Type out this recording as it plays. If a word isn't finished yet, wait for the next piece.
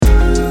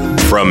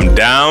From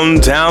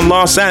downtown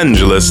Los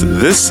Angeles,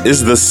 this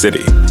is The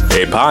City,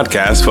 a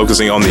podcast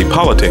focusing on the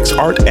politics,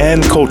 art,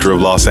 and culture of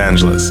Los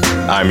Angeles.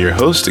 I'm your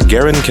host,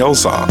 Garen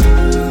Kelsong.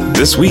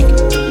 This week,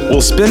 we'll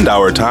spend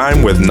our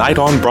time with Night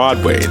on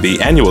Broadway,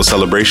 the annual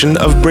celebration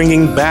of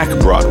bringing back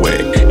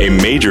Broadway, a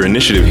major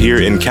initiative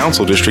here in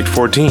Council District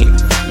 14.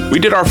 We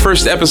did our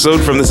first episode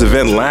from this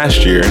event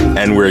last year,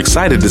 and we're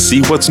excited to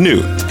see what's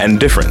new and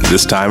different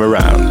this time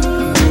around.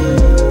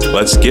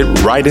 Let's get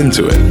right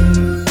into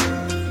it.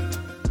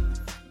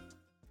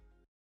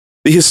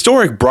 The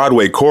historic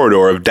Broadway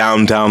corridor of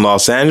downtown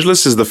Los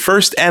Angeles is the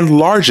first and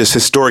largest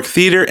historic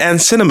theater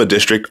and cinema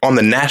district on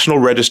the National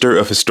Register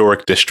of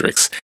Historic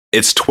Districts.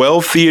 Its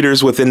 12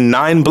 theaters within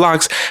 9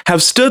 blocks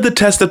have stood the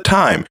test of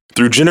time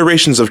through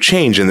generations of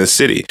change in this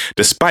city,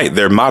 despite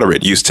their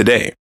moderate use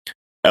today.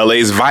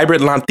 LA's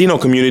vibrant Latino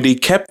community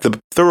kept the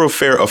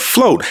thoroughfare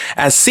afloat,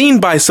 as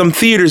seen by some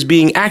theaters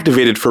being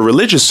activated for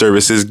religious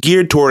services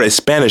geared toward a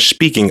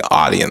Spanish-speaking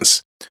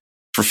audience.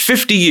 For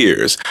 50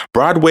 years,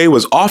 Broadway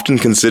was often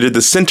considered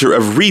the center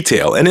of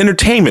retail and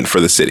entertainment for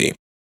the city.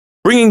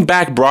 Bringing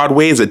back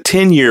Broadway is a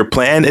 10-year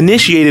plan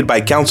initiated by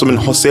Councilman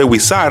Jose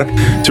Huizar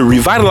to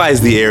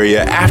revitalize the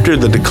area after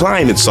the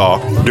decline it saw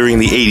during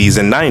the 80s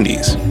and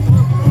 90s.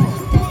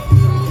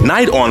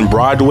 Night on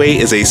Broadway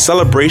is a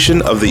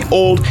celebration of the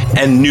old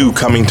and new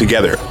coming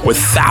together, with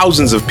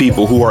thousands of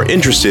people who are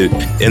interested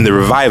in the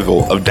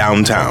revival of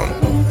downtown.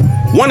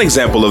 One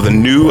example of the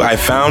new I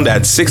found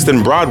at 6th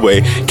and Broadway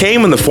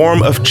came in the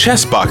form of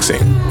chess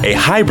boxing, a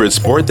hybrid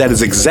sport that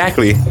is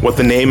exactly what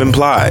the name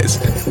implies.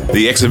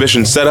 The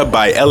exhibition set up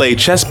by LA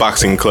Chess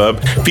Boxing Club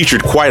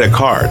featured quite a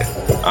card.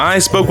 I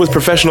spoke with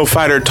professional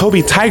fighter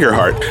Toby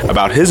Tigerheart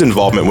about his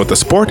involvement with the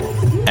sport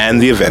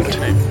and the event.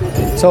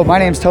 So my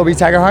name's Toby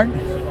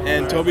Tigerheart.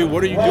 And Toby,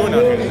 what are you doing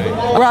out here today?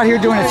 We're out here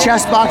doing a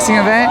chess boxing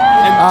event.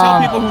 And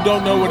tell people who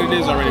don't know what it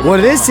is already. What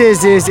this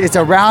is it's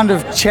a round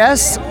of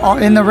chess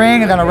in the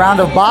ring, and then a round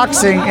of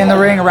boxing in the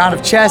ring, a round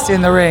of chess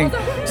in the ring.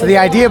 So the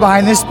idea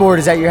behind this sport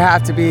is that you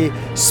have to be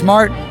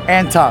smart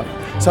and tough.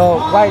 So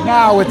right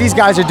now, what these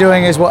guys are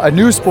doing is a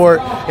new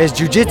sport is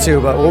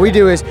jiu-jitsu, but what we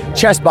do is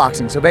chess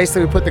boxing. So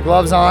basically, we put the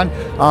gloves on.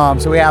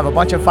 So we have a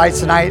bunch of fights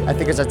tonight. I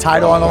think there's a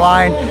title on the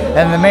line,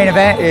 and the main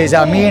event is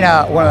me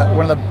and one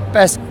of the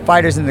best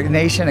fighters in the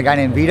nation, a guy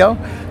named Vito.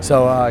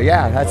 So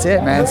that's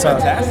it, man. That's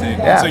fantastic.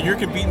 Yeah. So you're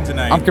competing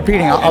tonight. I'm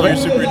competing. You're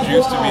super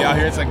juiced to be out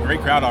here. It's a great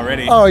crowd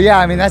already. Oh yeah,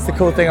 I mean that's the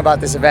cool thing about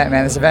this event,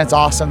 man. This event's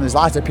awesome. There's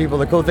lots of people.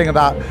 The cool thing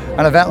about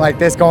an event like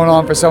this going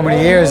on for so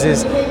many years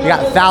is you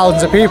got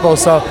thousands of people.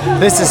 So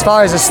this, as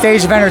far as a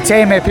stage of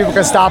entertainment, people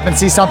can stop and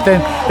see something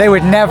they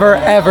would never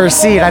ever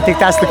see, and I think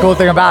that's the cool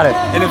thing about it.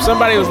 And if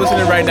somebody was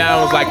listening right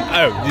now and was like,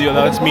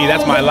 oh, it's me,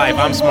 that's my life,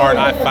 I'm smart,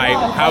 I fight,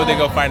 how would they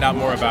go find out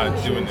more about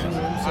doing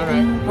this?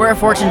 We're at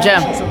Fortune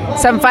Gym,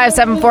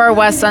 7574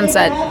 West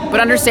Sunset. But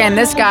understand,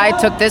 this guy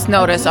took this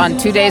notice on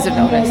 2 days of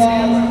notice.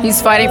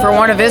 He's fighting for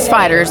one of his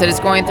fighters that is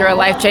going through a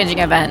life-changing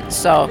event.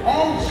 So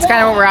it's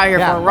kind of what we're out here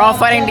for. We're all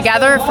fighting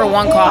together for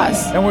one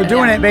cause. And we're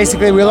doing it,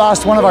 basically, we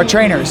lost one of our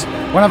trainers,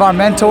 one of our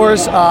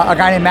mentors, a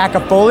guy named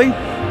Maca Foley.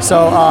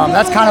 So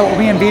that's kind of what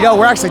me and Vito,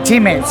 we're actually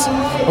teammates.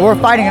 We're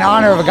fighting in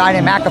honor of a guy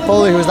named Maca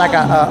Foley, who's like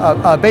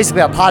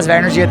basically a positive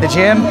energy at the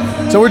gym.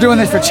 So we're doing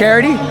this for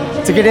charity,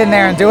 to get in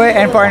there and do it,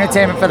 and for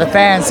entertainment for the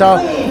fans. So,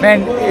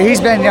 man,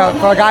 he's been,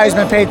 for a guy who's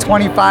been paid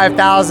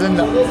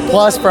 $25,000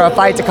 plus for a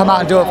fight to come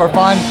out and do it for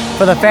fun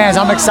for the fans,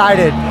 I'm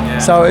excited. Yeah.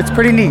 So it's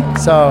pretty neat.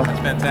 So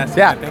that's fantastic.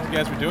 Yeah. Thank you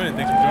guys for doing it.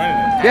 Thanks for joining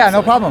us. Yeah,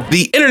 no problem.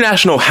 The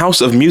International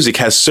House of Music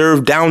has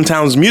served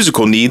downtown's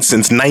musical needs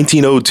since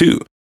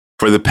 1902.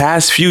 For the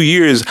past few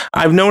years,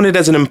 I've known it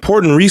as an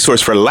important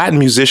resource for Latin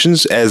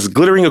musicians as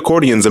glittering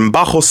accordions and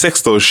bajo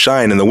sextos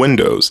shine in the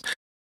windows.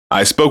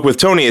 I spoke with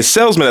Tony, a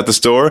salesman at the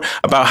store,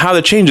 about how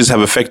the changes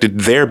have affected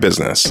their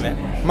business.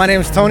 My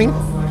name is Tony.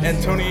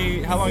 And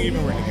Tony, how long have you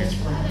been working here?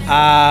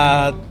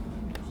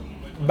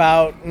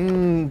 About,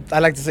 I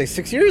like to say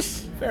 6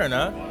 years. Fair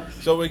enough.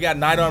 So we got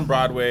Night on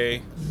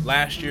Broadway.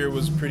 Last year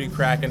was pretty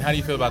cracking. How do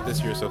you feel about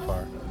this year so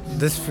far?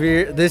 This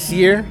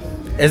year,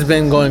 it's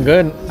been going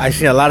good. I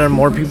see a lot of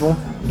more people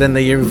than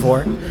the year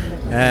before,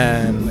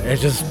 and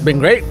it's just been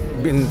great.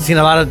 Been seeing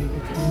a lot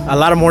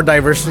of more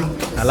diversity,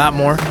 a lot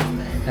more.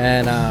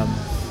 And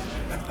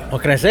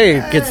what can I say?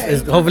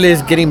 Hopefully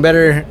it's getting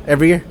better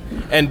every year.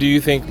 And do you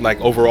think, like,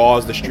 overall,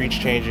 as the streets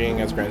changing,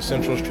 as Grand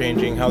Central's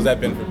changing, how's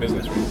that been for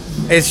business?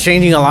 It's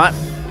changing a lot.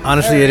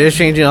 Honestly, it is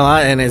changing a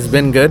lot, and it's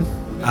been good.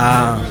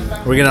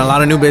 We're getting a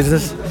lot of new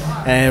business,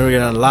 and we're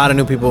getting a lot of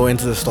new people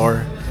into the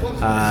store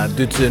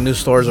due to the new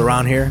stores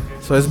around here.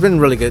 So it's been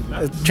really good.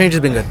 The change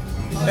has been good.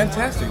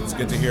 Fantastic. It's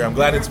good to hear. I'm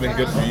glad it's been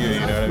good for you. You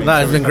know what I mean? No,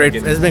 it's been great.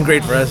 It's been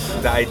great for us.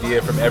 The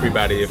idea from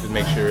everybody, if it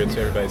makes sure it's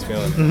everybody's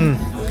feeling.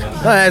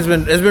 Mm-hmm. No, it's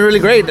been really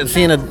great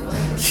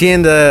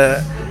seeing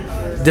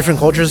the different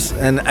cultures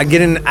and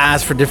getting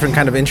asked for different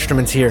kind of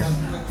instruments here.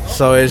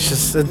 So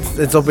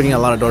it's opening a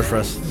lot of doors for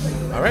us.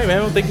 All right,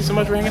 man. Well, thank you so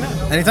much for hanging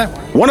out. Anytime.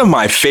 One of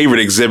my favorite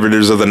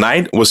exhibitors of the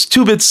night was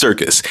 2-Bit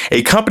Circus,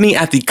 a company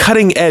at the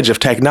cutting edge of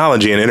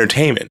technology and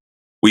entertainment.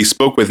 We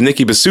spoke with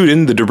Nikki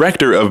Basudin, the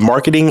Director of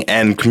Marketing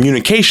and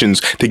Communications,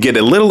 to get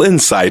a little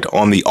insight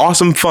on the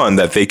awesome fun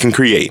that they can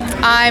create.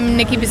 I'm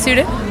Nikki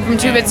Basudin from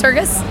 2-Bit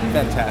Circus.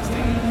 Fantastic.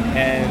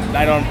 And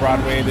Night on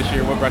Broadway this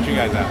year, what brought you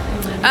guys out?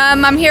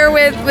 I'm here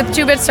with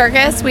 2-Bit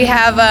Circus. We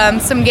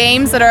have some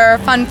games that are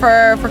fun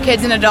for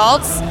kids and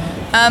adults.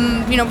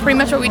 Pretty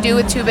much what we do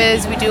with 2-Bit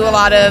is we do a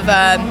lot of,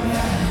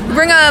 we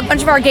bring a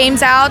bunch of our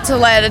games out to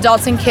let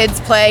adults and kids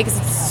play because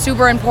it's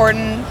super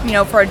important,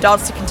 for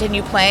adults to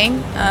continue playing.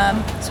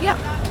 Yeah.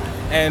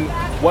 And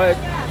what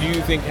do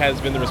you think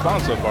has been the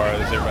response so far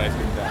as everybody's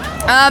getting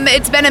down?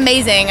 It's been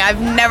amazing.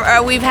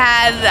 We've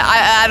had,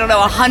 I don't know,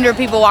 100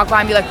 people walk by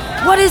and be like,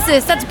 what is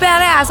this? That's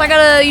badass. I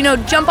gotta,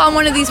 jump on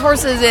one of these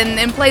horses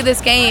and play this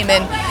game.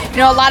 And,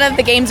 a lot of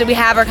the games that we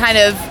have are kind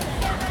of,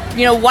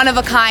 one of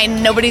a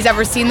kind. Nobody's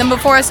ever seen them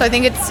before. So I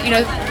think it's,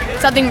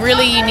 something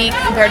really unique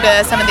compared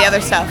to some of the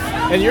other stuff.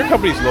 And your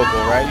company's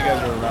local, right? You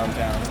guys are around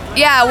town.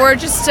 Yeah, we're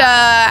just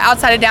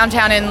outside of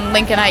downtown in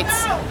Lincoln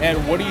Heights.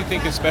 And what do you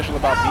think is special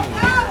about being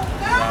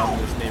around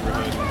this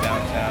neighborhood in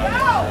downtown?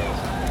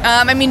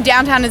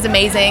 Downtown is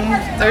amazing.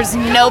 There's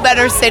no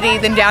better city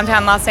than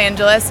downtown Los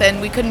Angeles,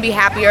 and we couldn't be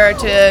happier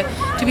to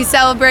be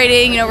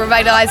celebrating,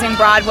 revitalizing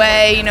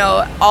Broadway.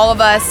 All of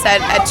us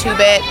at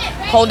 2-Bit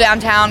hold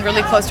downtown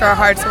really close to our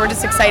hearts, so we're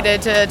just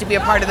excited to be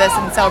a part of this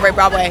and celebrate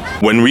Broadway.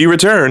 When we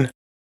return,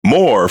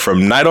 more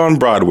from Night on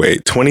Broadway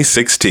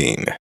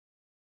 2016.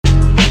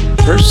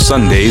 First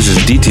Sundays is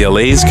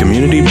DTLA's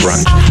Community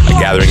Brunch, a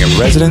gathering of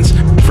residents,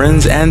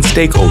 friends, and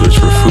stakeholders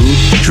for food,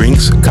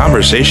 drinks,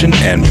 conversation,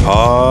 and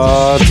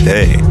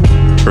party.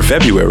 For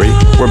February,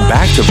 we're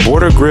back to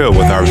Border Grill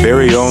with our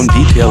very own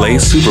DTLA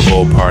Super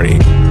Bowl party.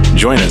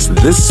 Join us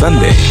this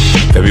Sunday,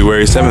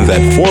 February 7th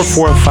at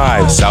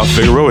 445 South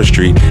Figueroa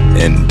Street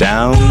in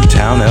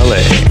downtown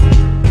LA.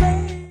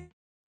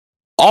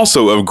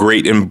 Also of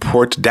great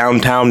import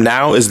downtown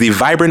now is the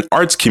vibrant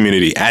arts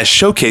community, as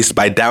showcased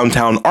by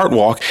Downtown Art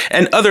Walk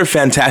and other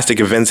fantastic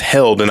events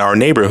held in our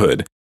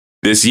neighborhood.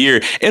 This year,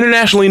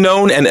 internationally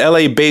known and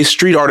LA-based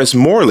street artist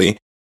Morley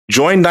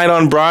joined Night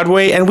on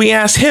Broadway, and we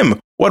asked him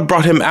what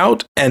brought him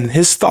out and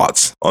his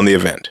thoughts on the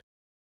event.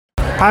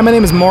 Hi, my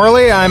name is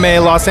Morley. I'm a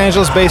Los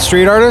Angeles-based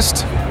street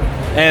artist.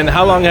 And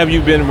how long have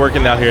you been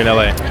working out here in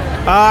LA?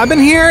 I've been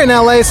here in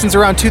LA since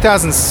around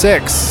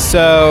 2006,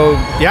 so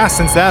yeah,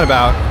 since then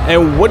about.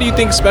 And what do you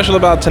think is special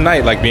about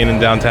tonight, like being in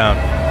downtown?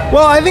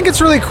 Well, I think it's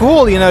really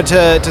cool,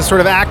 to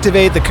sort of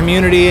activate the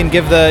community and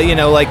give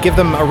give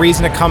them a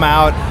reason to come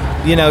out,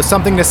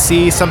 something to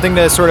see, something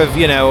to sort of,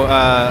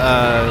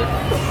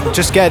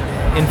 just get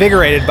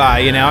invigorated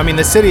by,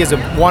 the city is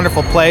a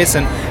wonderful place,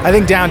 and I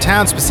think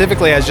downtown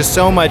specifically has just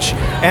so much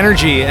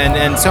energy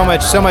and so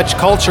much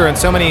culture and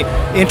so many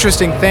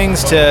interesting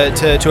things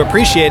to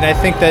appreciate. And I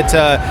think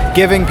that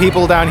giving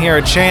people down here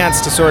a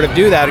chance to sort of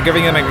do that, or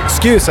giving them an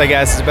excuse, I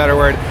guess is a better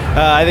word,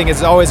 I think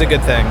is always a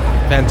good thing.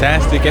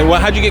 Fantastic. And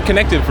how'd you get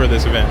connected for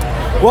this event?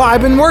 Well,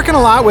 I've been working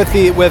a lot with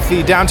the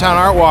Downtown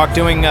Art Walk,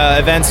 doing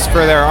events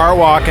for their art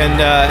walk,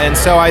 and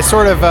so I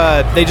sort of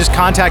they just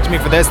contacted me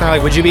for this, and they're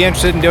like, "Would you be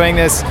interested in doing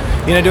this?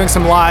 Doing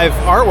some live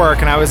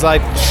artwork?" And I was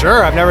like,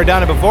 "Sure, I've never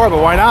done it before, but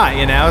why not?"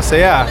 So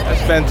yeah.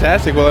 That's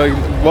fantastic. Well,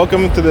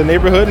 welcome to the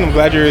neighborhood, and I'm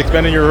glad you're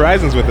expanding your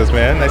horizons with us,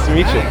 man. Nice to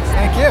meet you.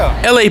 Thank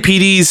you.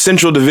 LAPD's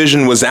Central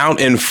Division was out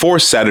in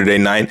force Saturday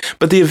night,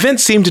 but the event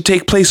seemed to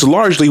take place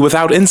largely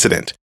without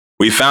incident.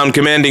 We found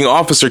Commanding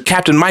Officer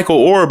Captain Michael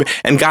Orb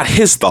and got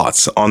his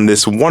thoughts on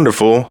this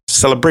wonderful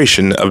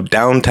celebration of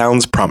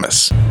downtown's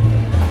promise.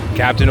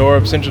 Captain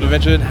Orb, Central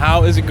Division,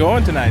 how is it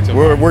going tonight?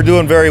 We're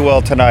doing very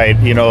well tonight.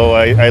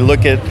 I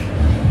look at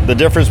the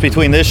difference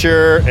between this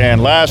year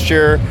and last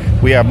year.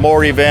 We have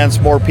more events,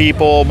 more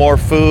people, more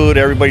food.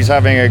 Everybody's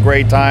having a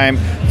great time.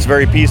 It's a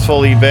very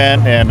peaceful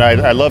event, and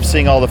I love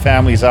seeing all the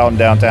families out in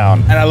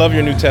downtown. And I love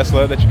your new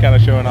Tesla that you're kind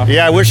of showing off.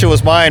 Yeah, I wish it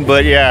was mine,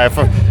 but yeah, if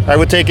I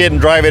would take it and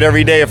drive it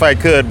every day if I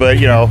could. But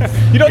you don't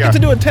get to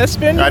do a test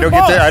spin. I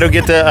don't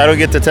get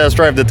to test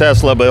drive the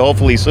Tesla, but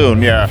hopefully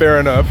soon. Yeah.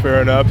 Fair enough.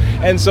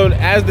 And so,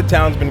 as the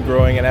town's been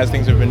growing and as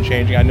things have been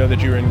changing, I know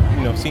that you're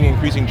seeing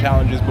increasing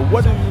challenges. But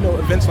what do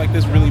events like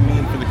this really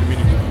mean for the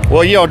community?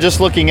 Well, just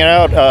looking it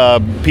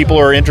out, people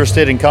are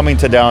interested in coming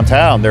to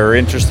downtown. They're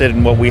interested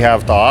in what we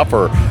have to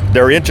offer.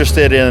 They're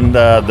interested in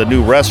the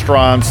new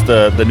restaurants,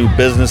 the new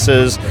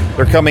businesses.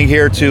 They're coming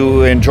here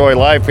to enjoy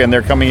life, and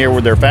they're coming here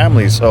with their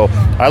families. So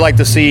I like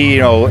to see,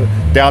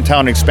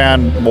 downtown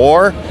expand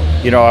more.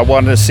 I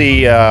want to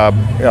see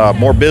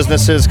more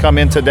businesses come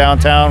into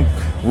downtown.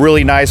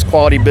 Really nice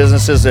quality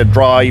businesses that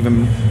draw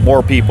even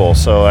more people.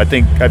 So I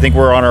think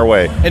we're on our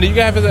way. And do you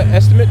guys have an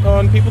estimate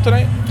on people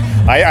tonight?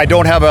 I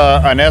don't have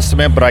an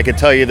estimate, but I can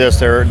tell you this: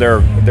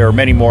 there are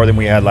many more than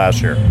we had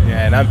last year.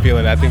 Yeah, and I'm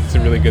feeling it. I think it's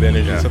a really good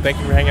energy. Yeah. So thank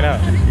you for hanging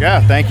out.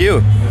 Yeah, thank you.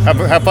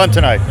 Have fun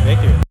tonight.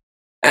 Thank you.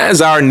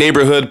 As our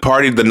neighborhood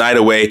partied the night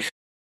away,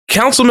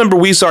 Councilmember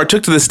Weisar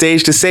took to the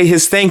stage to say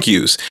his thank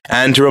yous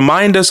and to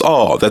remind us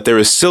all that there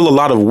is still a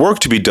lot of work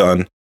to be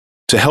done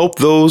to help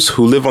those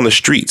who live on the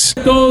streets.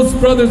 Those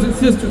brothers and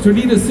sisters who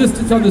need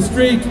assistance on the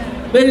street,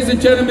 Ladies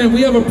and gentlemen,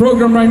 we have a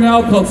program right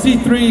now called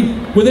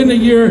C3. Within a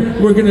year,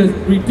 we're going to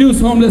reduce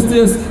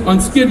homelessness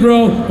on Skid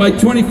Row by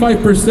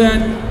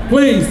 25%.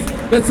 Please,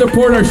 let's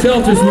support our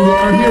shelters who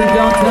are here in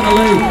downtown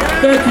LA.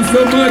 Thank you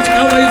so much.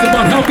 LA is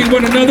about helping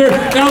one another.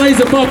 LA is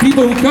about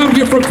people who come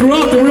here from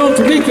throughout the world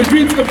to make their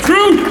dreams come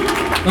true.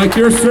 Like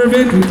your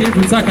servant who came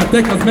from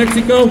Zacatecas,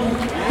 Mexico.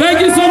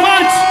 Thank you so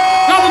much.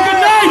 Have a good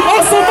night.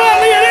 Also,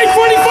 Valley at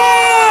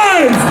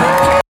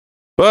 845.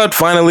 But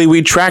finally,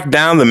 we tracked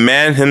down the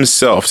man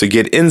himself to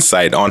get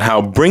insight on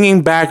how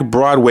bringing back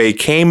Broadway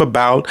came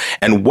about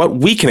and what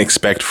we can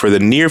expect for the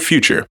near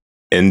future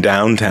in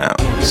downtown.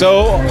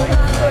 So,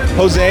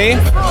 Jose,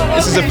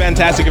 this is a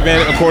fantastic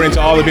event according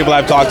to all the people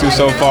I've talked to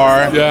so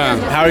far. Yeah.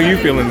 How are you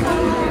feeling?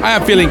 I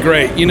am feeling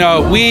great. You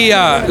know, we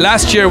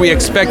last year we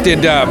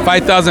expected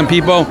 5,000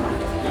 people.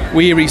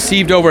 We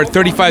received over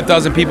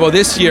 35,000 people.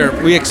 This year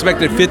we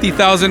expected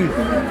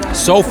 50,000.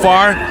 So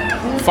far,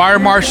 Fire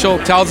Marshal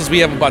tells us we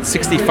have about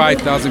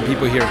 65,000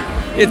 people here.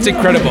 It's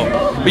incredible.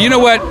 But you know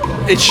what?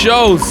 It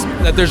shows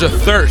that there's a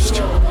thirst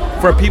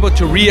for people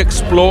to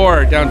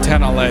re-explore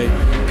downtown LA.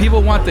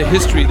 People want the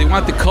history, they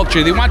want the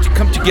culture, they want to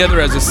come together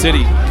as a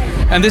city.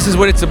 And this is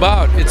what it's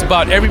about. It's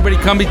about everybody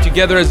coming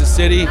together as a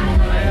city,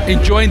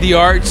 enjoying the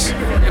arts,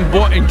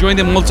 enjoying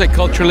the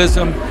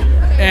multiculturalism,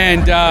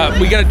 and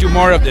we got to do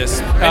more of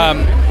this.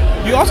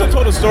 You also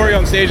told a story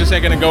on stage a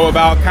second ago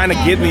about kind of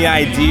getting the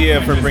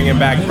idea for bringing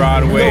back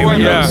Broadway with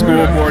the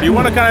school board. You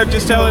want to kind of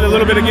just tell it a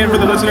little bit again for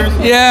the listeners?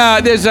 Yeah,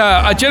 there's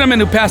a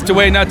gentleman who passed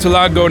away not too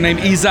long ago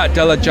named Izzat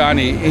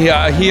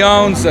Delajani. He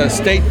owns a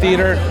State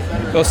Theater,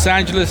 Los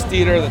Angeles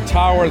Theater, the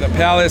Tower, the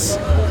Palace.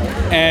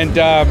 And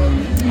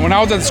when I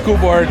was on the school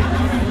board,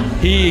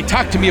 he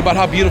talked to me about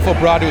how beautiful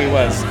Broadway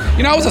was.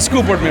 You know, I was a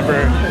school board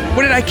member.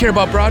 What did I care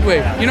about Broadway?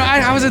 You know,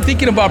 I wasn't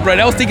thinking about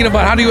Broadway. I was thinking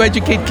about how do you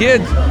educate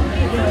kids.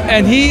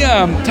 And he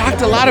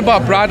talked a lot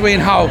about Broadway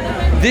and how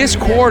this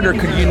corridor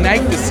could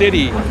unite the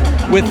city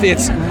with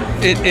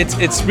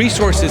its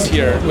resources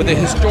here, with the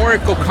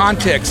historical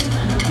context,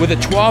 with the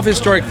 12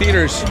 historic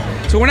theaters.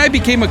 So when I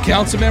became a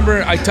council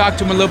member, I talked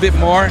to him a little bit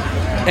more,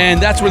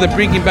 and that's where the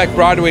Bringing Back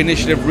Broadway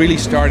initiative really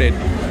started,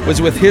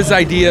 was with his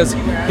ideas,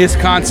 his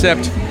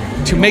concept,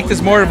 to make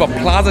this more of a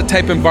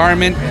plaza-type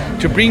environment,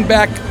 to bring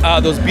back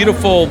those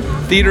beautiful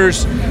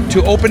theaters,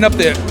 to open up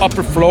the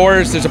upper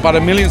floors. There's about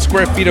 1 million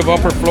square feet of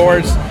upper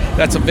floors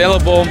that's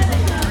available.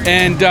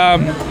 And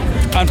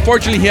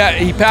unfortunately,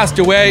 he passed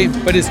away,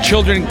 but his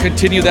children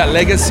continue that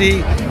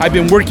legacy. I've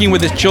been working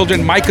with his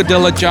children, Michael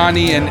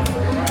Delajani and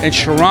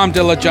Sharam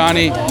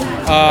Delajani,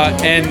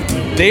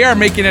 and they are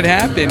making it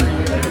happen.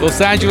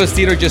 Los Angeles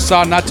Theater just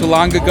saw not too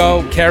long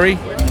ago, Carrie,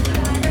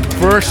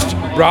 first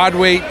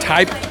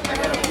Broadway-type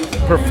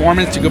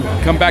performance to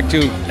come back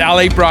to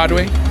LA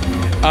Broadway.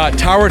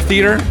 Tower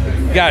Theater,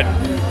 you got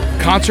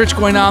concerts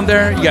going on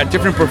there, you got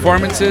different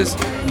performances.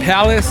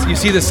 Palace, you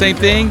see the same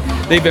thing.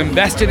 They've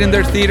invested in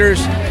their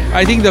theaters.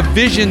 I think the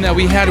vision that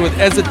we had with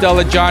Izzat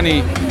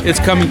Delajani is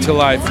coming to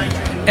life.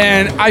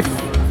 And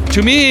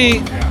to me,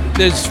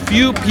 there's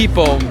few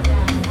people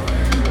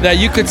that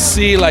you could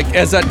see like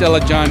Izzat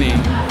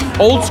Delajani.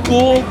 Old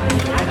school,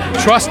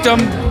 trust him,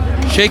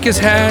 shake his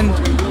hand,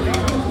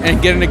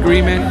 and get an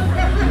agreement.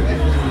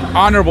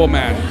 Honorable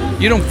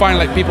man. You don't find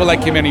like people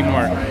like him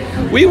anymore.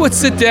 We would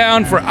sit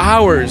down for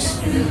hours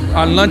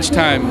on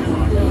lunchtime,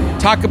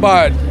 talk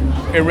about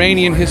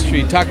Iranian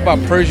history, talk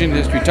about Persian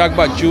history, talk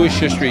about Jewish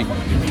history,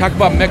 talk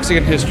about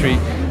Mexican history,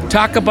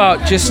 talk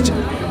about just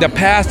the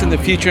past and the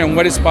future and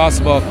what is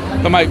possible.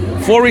 But my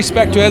full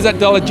respect to Izzat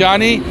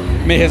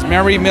Delajani, may his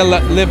memory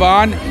live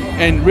on.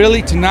 And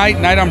really tonight,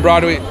 Night on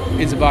Broadway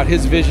is about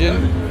his vision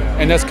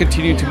and us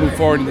continuing to move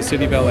forward in the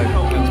city of LA.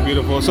 That's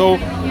beautiful. So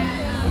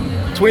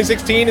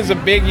 2016 is a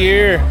big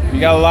year. You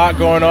got a lot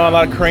going on, a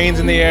lot of cranes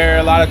in the air,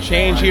 a lot of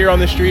change here on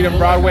the street in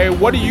Broadway.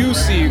 What do you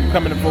see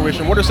coming to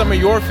fruition? What are some of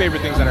your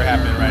favorite things that are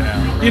happening right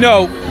now? You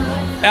know,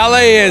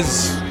 LA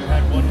is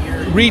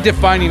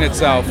redefining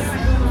itself.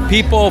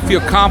 People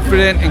feel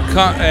confident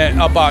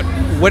about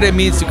what it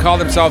means to call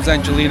themselves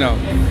Angelino.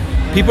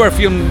 People are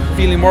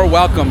feeling more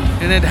welcome,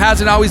 and it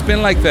hasn't always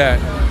been like that.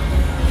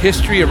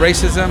 History of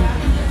racism,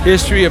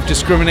 history of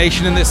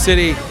discrimination in this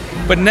city,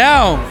 but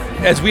now,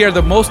 as we are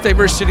the most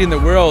diverse city in the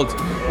world,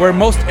 where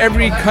most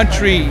every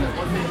country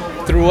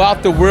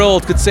throughout the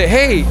world could say,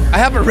 hey, I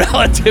have a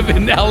relative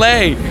in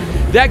LA.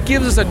 That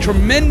gives us a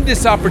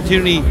tremendous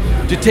opportunity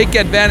to take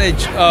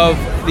advantage of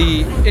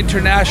the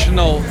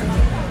international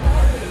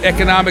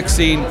economic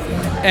scene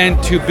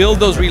and to build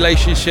those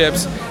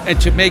relationships and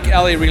to make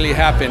LA really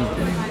happen.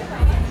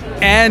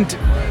 And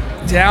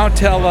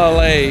downtown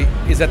LA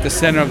is at the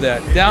center of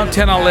that.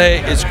 Downtown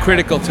LA is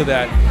critical to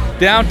that.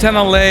 Downtown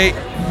LA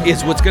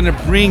is what's going to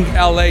bring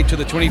LA to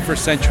the 21st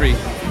century.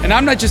 And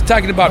I'm not just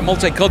talking about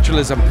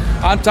multiculturalism.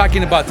 I'm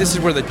talking about this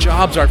is where the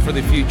jobs are for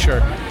the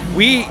future.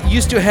 We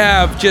used to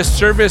have just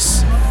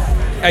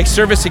a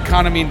service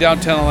economy in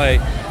downtown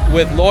LA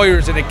with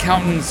lawyers and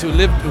accountants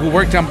who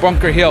worked on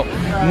Bunker Hill.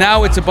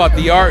 Now it's about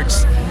the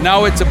arts.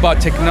 Now it's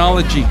about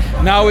technology.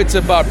 Now it's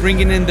about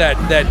bringing in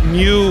that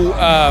new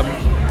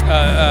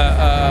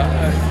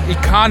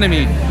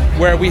economy,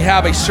 where we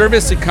have a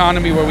service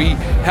economy, where we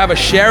have a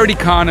shared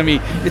economy.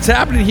 It's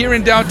happening here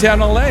in downtown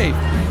LA.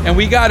 And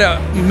we got to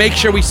make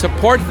sure we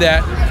support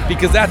that,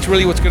 because that's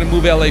really what's going to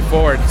move LA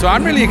forward. So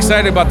I'm really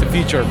excited about the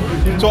future.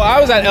 So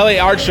I was at LA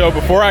Art Show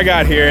before I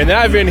got here, and then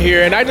I've been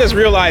here, and I just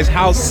realized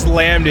how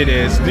slammed it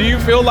is. Do you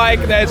feel like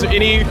there's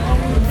any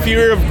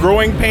fear of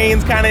growing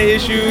pains kind of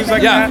issues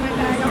like that?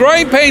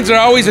 Growing pains are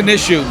always an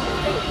issue.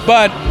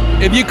 But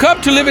if you come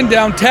to live in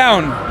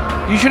downtown,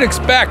 you should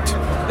expect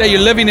that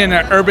you're living in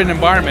an urban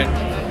environment.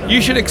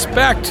 You should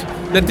expect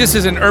that this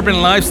is an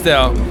urban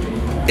lifestyle.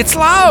 It's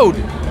loud.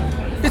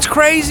 It's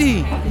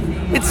crazy.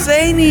 It's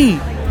zany.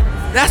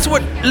 That's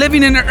what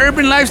living in an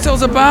urban lifestyle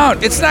is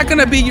about. It's not going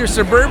to be your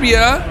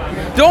suburbia.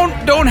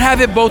 Don't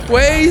have it both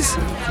ways.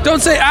 Don't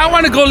say, I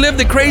want to go live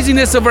the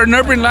craziness of an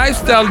urban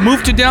lifestyle,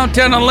 move to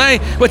downtown LA,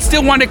 but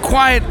still want it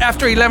quiet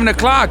after 11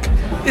 o'clock.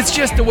 It's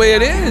just the way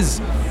it is.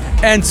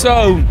 And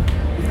so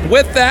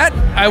with that,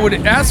 I would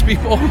ask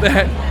people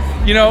that,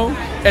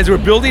 as we're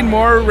building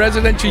more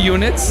residential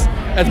units,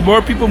 as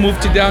more people move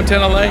to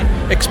downtown LA,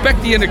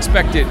 expect the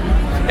unexpected.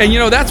 And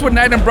that's what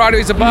Night on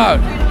Broadway is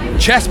about.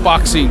 Chess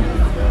boxing,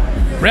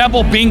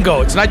 Rebel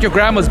bingo. It's not your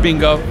grandma's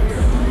bingo.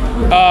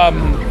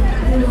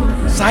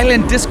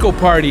 Silent disco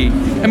party.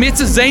 I mean,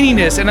 it's a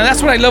zaniness, and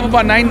that's what I love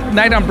about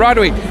Night on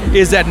Broadway,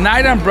 is that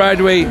Night on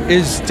Broadway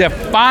is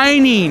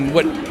defining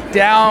what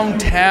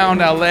downtown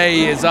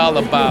LA is all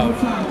about.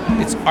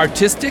 It's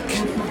artistic,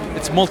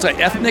 it's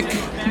multi-ethnic,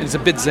 and it's a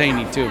bit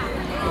zany too.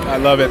 I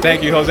love it.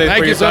 Thank you, Jose. Thank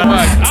for you your so time.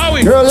 much.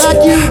 Howie. Girl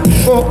like you,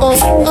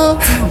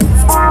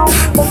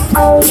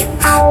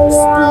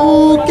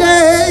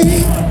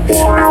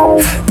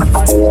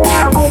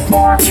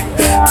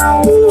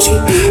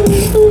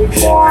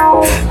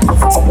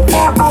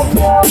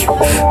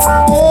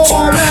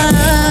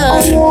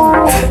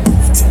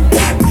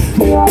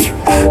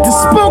 the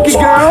spooky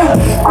girl,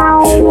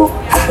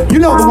 you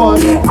know the one,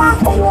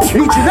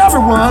 each and every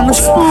one, the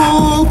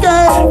spooky.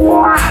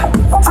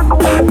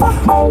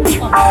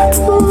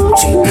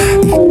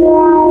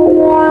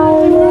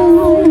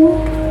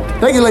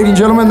 Thank you, ladies and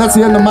gentlemen. That's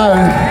the end of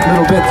my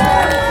little bit.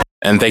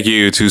 And thank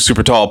you to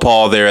Super Tall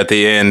Paul there at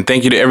the end.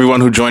 Thank you to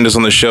everyone who joined us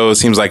on the show. It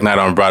seems like Night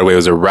on Broadway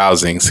was a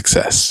rousing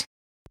success.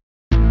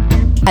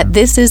 At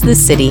This Is the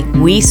City,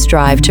 we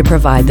strive to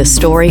provide the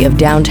story of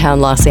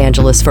downtown Los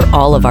Angeles for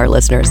all of our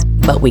listeners,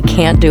 but we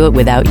can't do it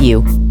without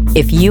you.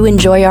 If you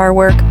enjoy our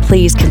work,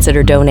 please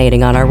consider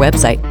donating on our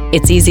website.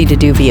 It's easy to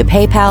do via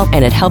PayPal,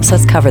 and it helps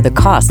us cover the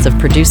costs of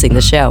producing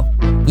the show.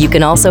 You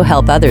can also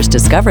help others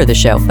discover the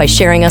show by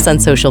sharing us on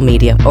social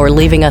media or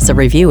leaving us a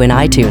review in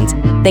iTunes.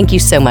 Thank you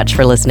so much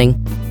for listening.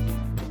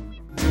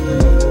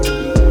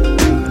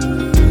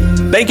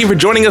 Thank you for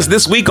joining us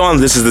this week on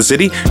This Is the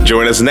City.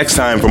 Join us next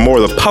time for more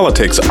of the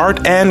politics,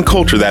 art, and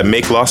culture that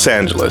make Los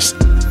Angeles.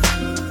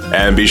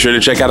 And be sure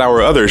to check out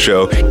our other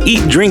show,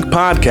 Eat Drink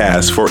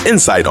Podcast, for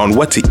insight on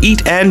what to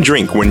eat and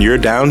drink when you're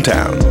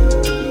downtown.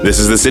 This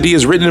Is the City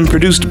is written and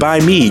produced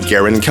by me,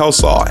 Garen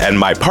Kelsaw, and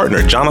my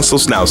partner, Jana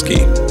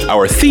Sosnowski.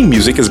 Our theme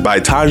music is by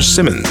Taj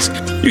Simmons.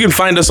 You can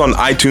find us on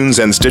iTunes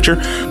and Stitcher.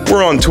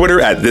 We're on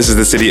Twitter at This Is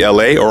the City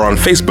LA or on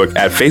Facebook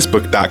at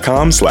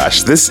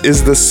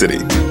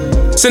facebook.com/thisisthecity.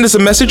 Send us a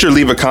message or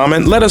leave a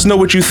comment. Let us know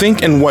what you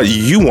think and what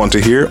you want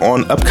to hear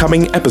on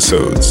upcoming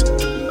episodes.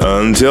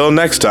 Until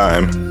next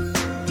time,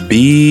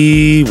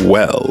 be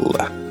well.